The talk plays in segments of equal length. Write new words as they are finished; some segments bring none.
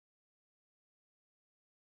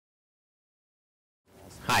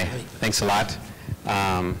Hi, thanks a lot.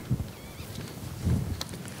 I'm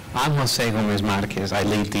Jose Gomez Marquez. I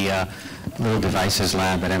lead the Little Devices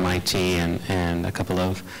Lab at MIT and a couple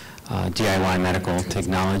of DIY medical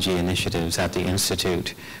technology initiatives at the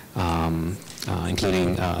Institute,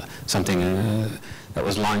 including something that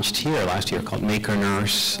was launched here last year called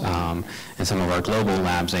MakerNurse, and some of our global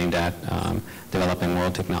labs aimed at developing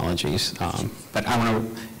world technologies. But I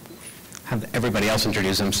want to have everybody else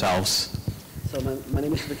introduce themselves. So my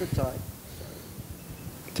name is Victor Tai.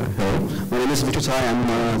 Hello, my name is Victor Tai. I'm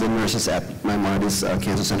one of the nurses at Maimonides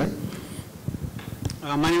Cancer Center.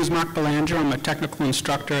 My name is Mark Belanger. I'm a technical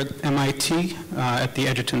instructor at MIT at the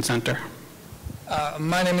Edgerton Center.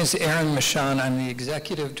 My name is Aaron Michon. I'm the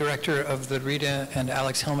executive director of the Rita and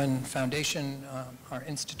Alex Hillman Foundation. Our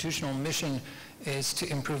institutional mission is to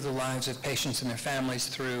improve the lives of patients and their families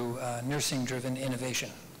through nursing-driven innovation.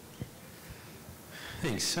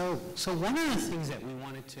 Thanks. So one of the things that we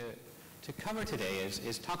wanted to cover today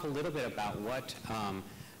is talk a little bit about what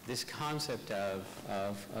this concept of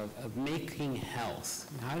making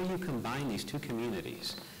health. How do you combine these two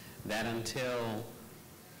communities that until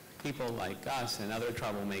people like us and other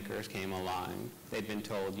troublemakers came along, they'd been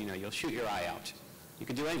told, you know, you'll shoot your eye out. You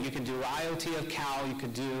could do it. You could do IoT of cow. You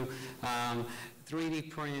could do 3D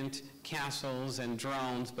print castles and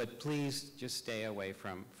drones, but please just stay away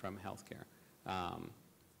from healthcare.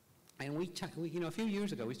 And we, you know, a few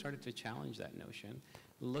years ago, we started to challenge that notion,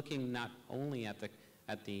 looking not only at the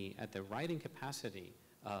writing capacity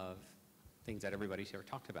of things that everybody's here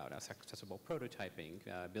talked about, accessible prototyping,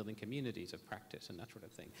 building communities of practice, and that sort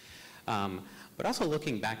of thing, but also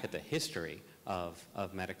looking back at the history of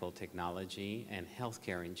medical technology and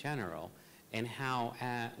healthcare in general, and how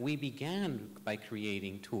we began by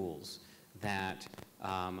creating tools that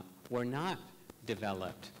were not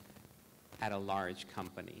developed at a large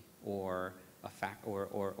company or a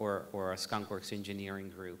skunkworks engineering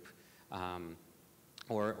group,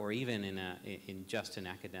 or even in just an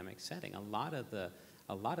academic setting. A lot of the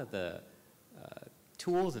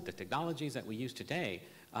tools and the technologies that we use today,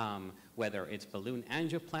 whether it's balloon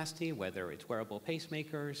angioplasty, whether it's wearable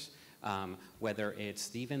pacemakers, whether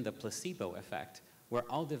it's even the placebo effect, were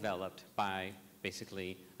all developed by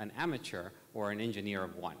basically an amateur or an engineer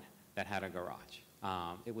of one that had a garage.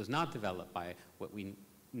 It was not developed by what we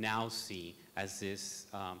now see as this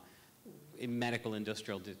medical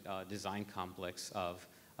industrial design complex of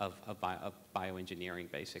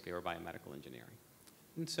bioengineering, basically, or biomedical engineering.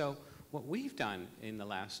 And so what we've done in the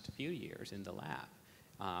last few years in the lab,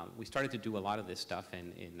 we started to do a lot of this stuff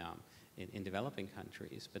in developing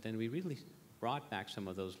countries, but then we really brought back some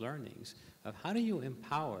of those learnings of how do you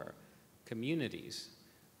empower communities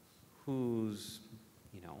whose,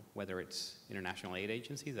 you know, whether it's international aid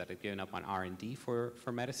agencies that have given up on R&D for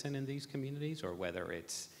medicine in these communities, or whether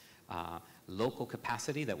it's local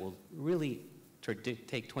capacity that will really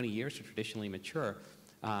take 20 years to traditionally mature,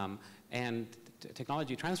 and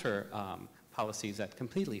technology transfer policies that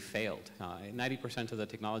completely failed. 90% of the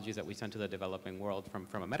technologies that we send to the developing world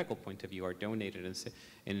from a medical point of view are donated, and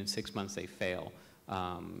in 6 months they fail.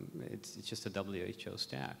 It's just a WHO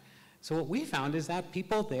stat. So what we found is that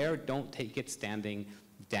people there don't take it standing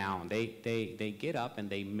down. They get up and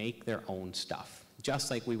they make their own stuff, just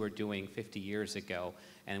like we were doing 50 years ago,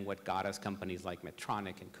 and what got us companies like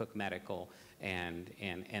Medtronic and Cook Medical and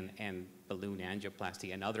balloon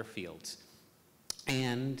angioplasty and other fields.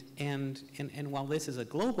 And while this is a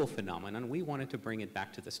global phenomenon, we wanted to bring it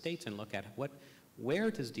back to the States and look at where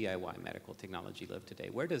does DIY medical technology live today?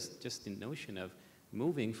 Where does just the notion of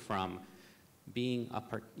moving from being a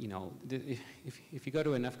part, you know, if you go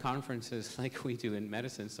to enough conferences like we do in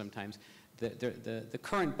medicine sometimes, the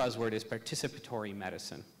current buzzword is participatory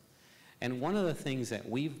medicine. And one of the things that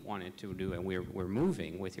we've wanted to do, and we're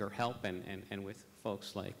moving with your help and with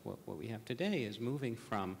folks like what we have today, is moving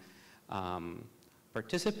from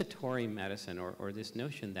participatory medicine, or this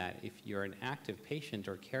notion that if you're an active patient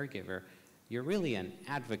or caregiver, you're really an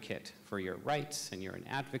advocate for your rights and you're an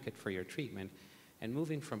advocate for your treatment, and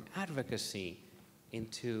moving from advocacy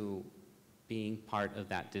into being part of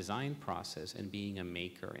that design process and being a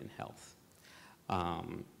maker in health.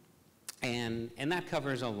 And that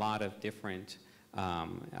covers a lot of different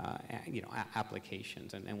you know,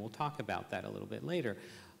 applications, and we'll talk about that a little bit later.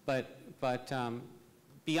 But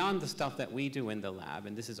beyond the stuff that we do in the lab,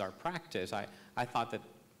 and this is our practice, I thought that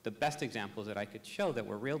the best examples that I could show that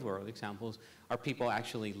were real-world examples are people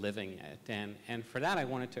actually living it. And for that, I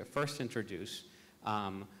wanted to first introduce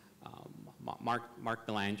Mark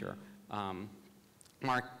Belanger.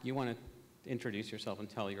 Mark, you want to introduce yourself and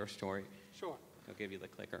tell your story? Sure. I'll give you the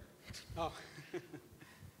clicker. Oh.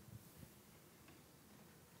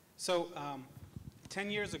 So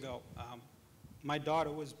 10 years ago, my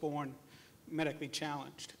daughter was born medically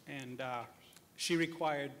challenged, and she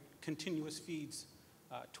required continuous feeds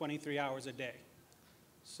 23 hours a day.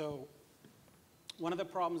 So one of the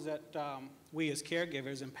problems that we as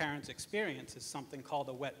caregivers and parents experience is something called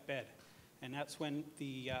a wet bed. And that's when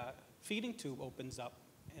the feeding tube opens up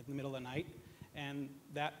in the middle of the night, and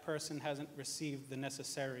that person hasn't received the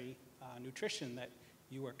necessary nutrition that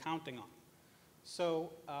you were counting on.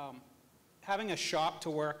 So having a shop to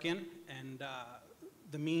work in and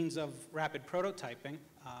the means of rapid prototyping,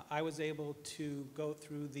 I was able to go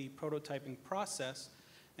through the prototyping process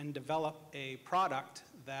and develop a product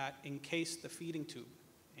that encased the feeding tube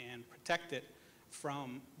and protect it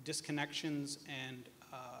from disconnections and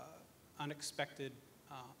unexpected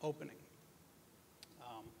opening.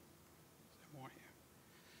 More here.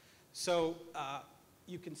 So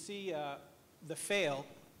you can see the fail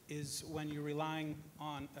is when you're relying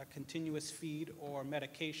on a continuous feed or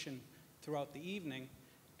medication throughout the evening,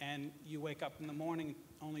 and you wake up in the morning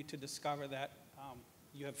only to discover that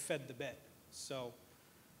you have fed the bed. So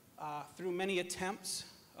through many attempts,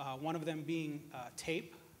 one of them being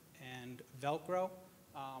tape and Velcro,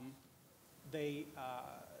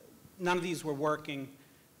 none of these were working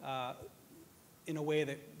in a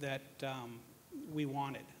way that we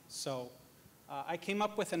wanted. So I came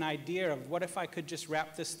up with an idea of what if I could just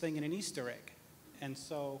wrap this thing in an Easter egg. And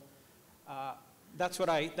so that's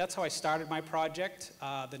how I started my project.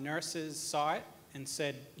 The nurses saw it and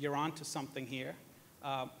said, "You're onto something here.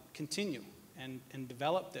 Continue and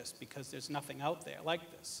develop this because there's nothing out there like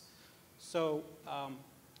this." So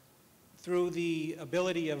through the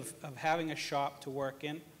ability of having a shop to work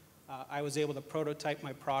in, I was able to prototype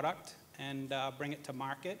my product and bring it to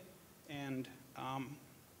market. And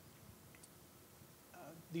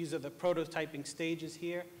these are the prototyping stages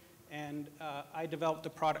here. And I developed a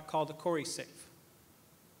product called the Cori Safe.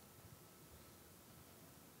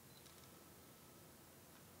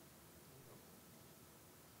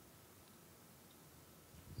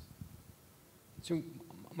 So,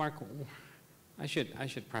 Mark, I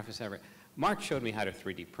should preface everything. Mark showed me how to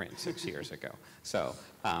 3D print 6 years ago. So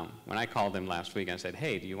when I called him last week and said,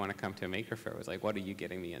 "Hey, do you want to come to a Maker Fair?" I was like, "What are you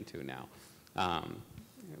getting me into now?"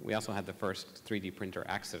 We also had the first 3D printer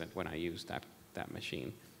accident when I used that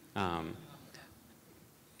machine. And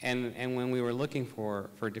when we were looking for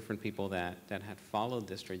different people that had followed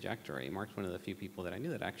this trajectory, Mark's one of the few people that I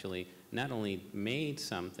knew that actually not only made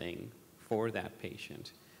something for that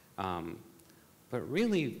patient, but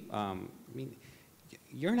really, I mean,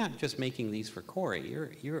 you're not just making these for Cori.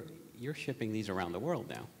 You're shipping these around the world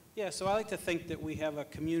now. Yeah, so I like to think that we have a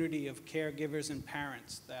community of caregivers and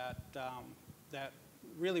parents that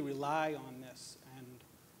really rely on this and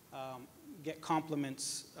get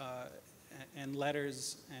compliments and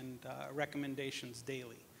letters and recommendations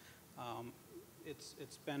daily.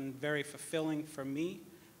 It's been very fulfilling for me.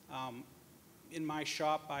 In my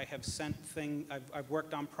shop, I have I've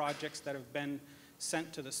worked on projects that have been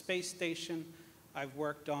sent to the space station. I've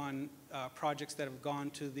worked on projects that have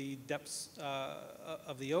gone to the depths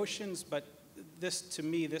of the oceans, but this, to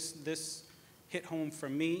me, this hit home for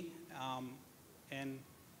me, and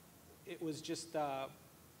it was just,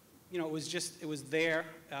 it was there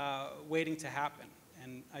waiting to happen.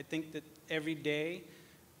 And I think that every day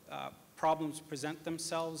problems present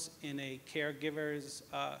themselves in a caregiver's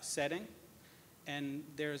setting, and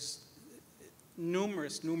there's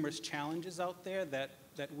numerous challenges out there that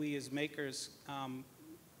we as makers,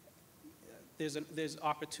 there's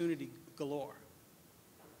opportunity galore.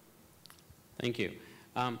 Thank you.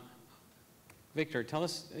 Victor, tell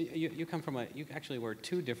us, you come from you actually wear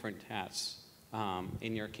two different hats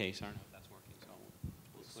in your case. I don't know if that's working, so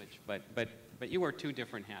we'll switch. But you wear two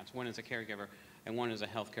different hats, one as a caregiver and one as a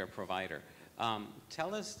healthcare provider.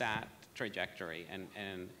 Tell us that trajectory and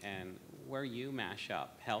where you mash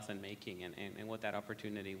up health and making and what that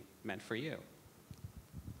opportunity meant for you.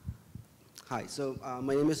 Hi, so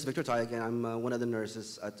my name is Victor Tai again. I'm one of the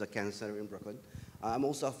nurses at the Cancer Center in Brooklyn. I'm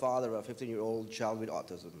also a father of a 15-year-old child with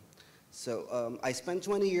autism. So I spent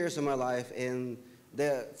 20 years of my life in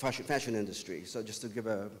the fashion industry. So just to give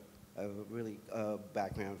a really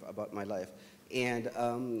background about my life. And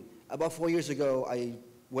about 4 years ago, I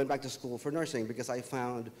went back to school for nursing because I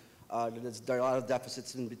found that there are a lot of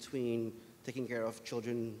deficits in between taking care of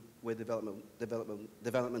children with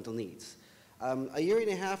developmental needs. A year and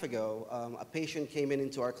a half ago, a patient came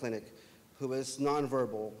into our clinic who was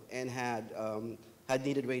nonverbal and had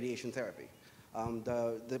needed radiation therapy.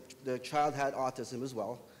 The child had autism as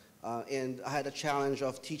well, and I had a challenge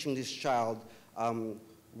of teaching this child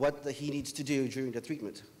what he needs to do during the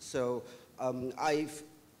treatment. So I've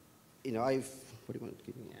you know, what do you want to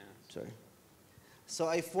give me? Yeah. Sorry. So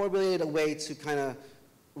I formulated a way to kind of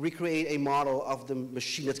recreate a model of the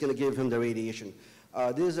machine that's going to give him the radiation.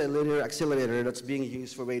 This is a linear accelerator that's being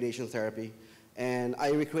used for radiation therapy. And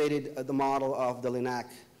I recreated the model of the LINAC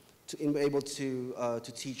to be able to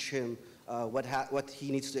teach him what he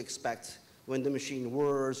needs to expect when the machine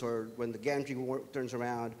whirs, or when the gantry turns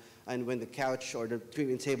around, and when the couch or the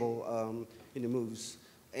treatment table moves.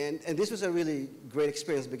 And this was a really great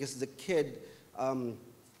experience because the kid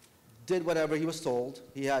did whatever he was told.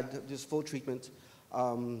 He had this full treatment.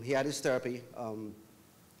 He had his therapy.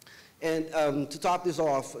 And to top this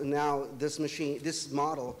off, now this machine, this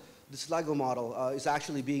model, this Lego model is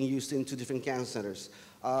actually being used in 2 different cancer centers.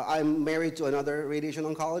 I'm married to another radiation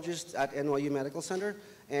oncologist at NYU Medical Center,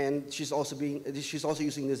 and she's also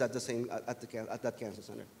using this at that cancer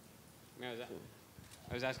center.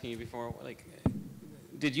 I was asking you before, like,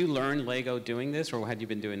 did you learn Lego doing this, or had you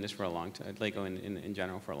been doing this for a long time, Lego in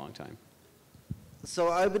general for a long time? So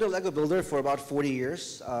I've been a Lego builder for about 40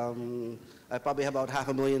 years. I probably have about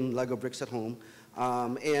 500,000 Lego bricks at home.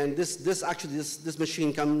 And this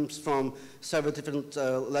machine comes from several different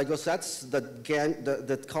Lego sets. The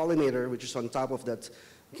collimator, which is on top of that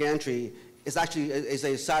gantry, is actually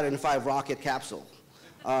a Saturn V rocket capsule.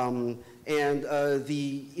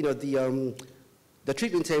 The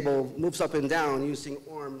treatment table moves up and down using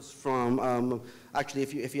arms from, actually,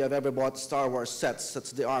 if you have ever bought Star Wars sets,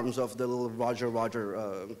 that's the arms of the little Roger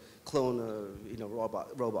clone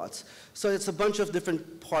robots. So it's a bunch of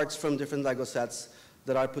different parts from different Lego sets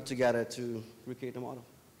that I put together to recreate the model.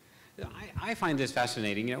 I find this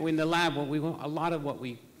fascinating. You know, in the lab, a lot of what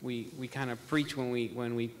we kind of preach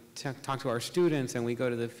when we talk to our students and we go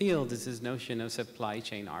to the field is this notion of supply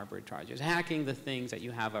chain arbitrages, hacking the things that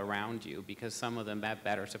you have around you, because some of them have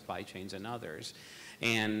better supply chains than others.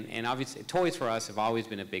 And obviously, toys for us have always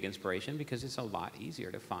been a big inspiration because it's a lot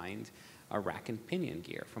easier to find a rack and pinion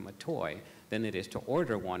gear from a toy than it is to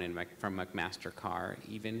order one from MakerCon,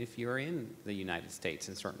 even if you're in the United States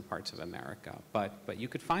and certain parts of America. But you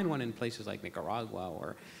could find one in places like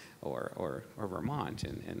Nicaragua or Vermont.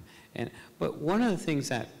 But one of the things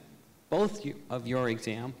that both of your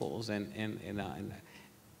examples, and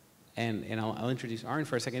I'll introduce Arne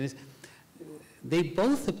for a second, is they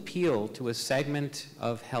both appeal to a segment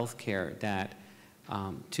of healthcare that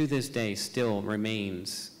to this day still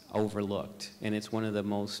remains overlooked. And it's one of the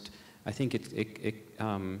most, I think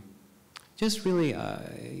just really,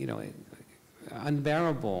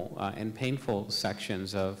 unbearable and painful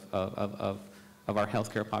sections of our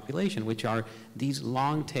healthcare population, which are these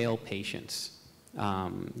long-tail patients.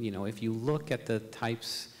 If you look at the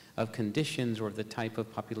types of conditions or the type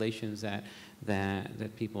of populations that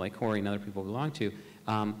people like Corey and other people belong to,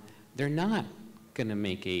 they're not going to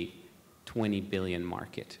make a 20 billion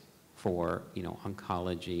market for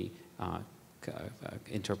oncology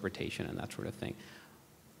interpretation and that sort of thing.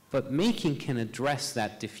 But making can address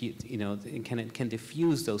that, can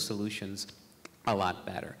diffuse those solutions a lot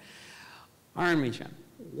better. Arne Michan,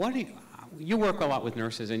 you work a lot with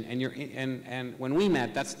nurses, and when we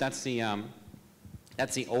met, that's the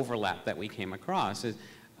overlap that we came across. Is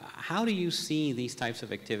how do you see these types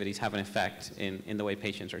of activities have an effect in the way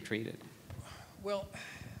patients are treated? Well,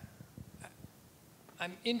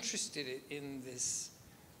 I'm interested in this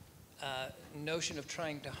notion of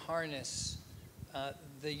trying to harness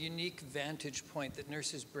the unique vantage point that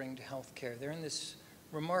nurses bring to healthcare. They're in this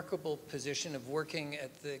remarkable position of working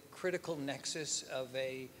at the critical nexus of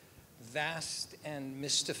a vast and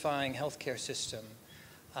mystifying healthcare system.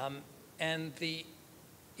 And the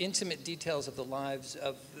intimate details of the lives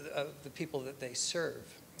of the people that they serve.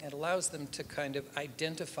 It allows them to kind of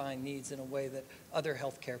identify needs in a way that other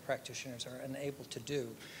healthcare practitioners are unable to do.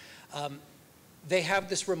 They have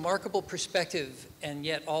this remarkable perspective, and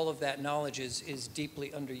yet all of that knowledge is deeply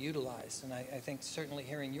underutilized. And I think certainly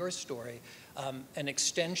hearing your story, an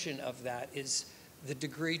extension of that is the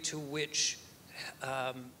degree to which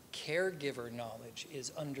caregiver knowledge is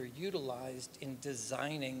underutilized in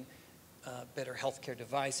designing better healthcare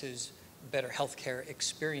devices, better healthcare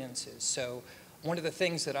experiences. So one of the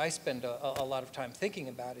things that I spend a lot of time thinking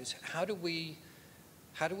about is how do we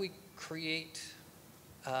create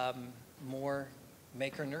more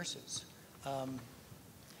maker nurses?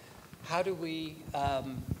 How do we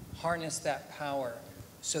harness that power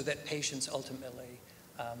so that patients ultimately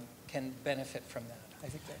can benefit from that? I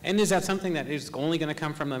think that. And is that something that is only going to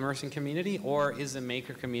come from the nursing community, or is the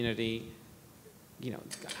maker community,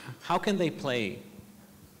 how can they play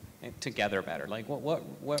together better? Like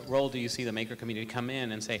what role do you see the maker community come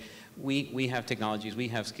in and say, we have technologies, we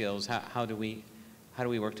have skills, how do we how do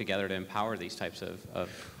we work together to empower these types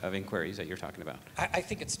of inquiries that you're talking about? I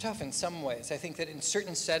think it's tough in some ways. I think that in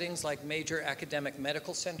certain settings like major academic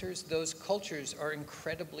medical centers, those cultures are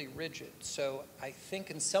incredibly rigid. So I think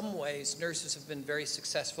in some ways nurses have been very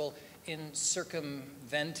successful in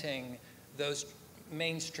circumventing those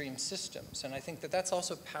mainstream systems. And I think that that's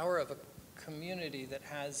also power of a community that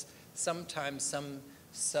has sometimes some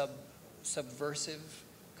subversive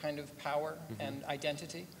kind of power and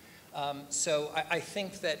identity. So I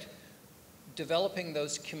think that developing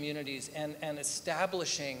those communities and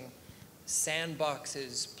establishing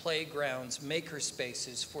sandboxes, playgrounds, maker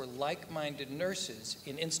spaces for like-minded nurses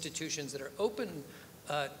in institutions that are open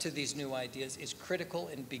to these new ideas is critical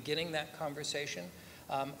in beginning that conversation.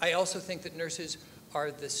 I also think that nurses are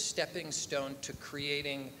the stepping stone to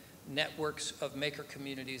creating networks of maker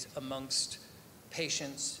communities amongst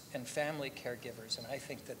patients and family caregivers, and I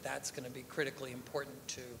think that that's going to be critically important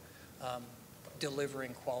to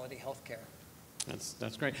delivering quality health care.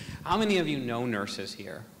 That's great. How many of you know nurses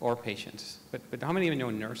here, or patients? But how many of you know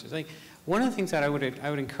nurses? Like, one of the things that I would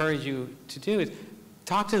encourage you to do is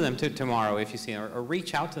talk to them tomorrow if you see them, or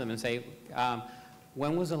reach out to them and say,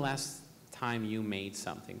 when was the last time you made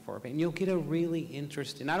something for a patient? And you'll get a really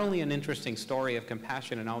interesting, not only an interesting story of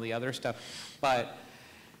compassion and all the other stuff, but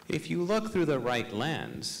if you look through the right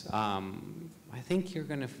lens, I think you're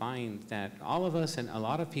going to find that all of us and a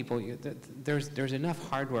lot of people, there's enough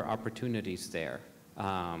hardware opportunities there.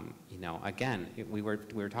 You know, again, we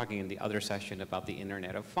were talking in the other session about the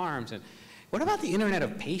Internet of Farms, and what about the Internet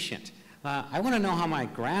of Patient? I want to know how my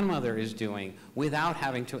grandmother is doing without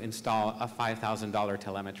having to install a $5,000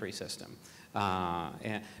 telemetry system.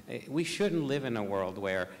 And we shouldn't live in a world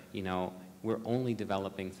where, you know, we're only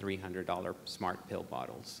developing $300 smart pill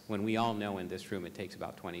bottles, when we all know in this room it takes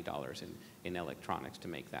about $20 in electronics to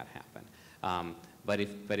make that happen. But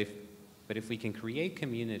if we can create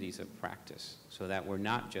communities of practice so that we're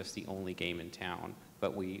not just the only game in town,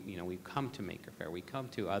 but we come to Maker Faire, we come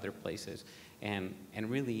to other places, and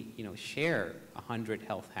really, you know, share 100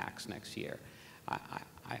 health hacks next year.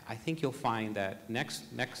 I think you'll find that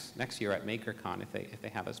next year at MakerCon, if they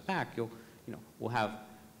have us back, we'll have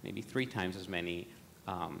maybe 3 times as many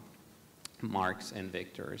Marks and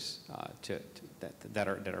Victors that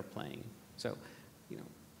are playing. So, you know,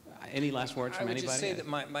 any last words from anybody? I would just say that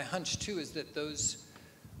my hunch too is that those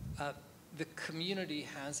the community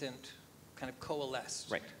hasn't kind of coalesced.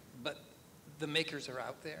 Right. But the makers are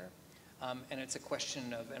out there, and it's a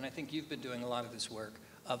question of, and I think you've been doing a lot of this work,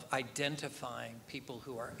 of identifying people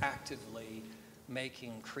who are actively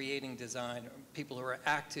creating design, people who are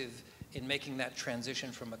active in making that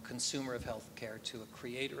transition from a consumer of healthcare to a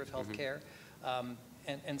creator of healthcare.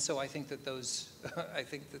 And so I think that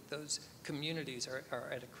those communities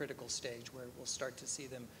are at a critical stage where we'll start to see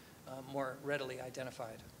them more readily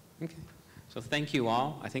identified. Okay. So thank you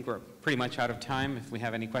all. I think we're pretty much out of time. If we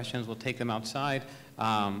have any questions, we'll take them outside.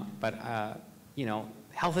 You know,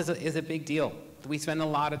 health is a big deal. We spend a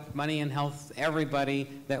lot of money in health. Everybody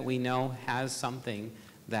that we know has something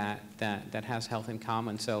that has health in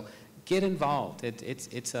common. So get involved.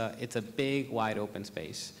 It's a big, wide open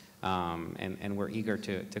space, and we're eager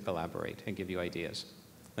to collaborate and give you ideas.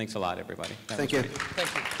 Thanks a lot, everybody. Thank you.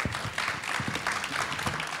 Thank you.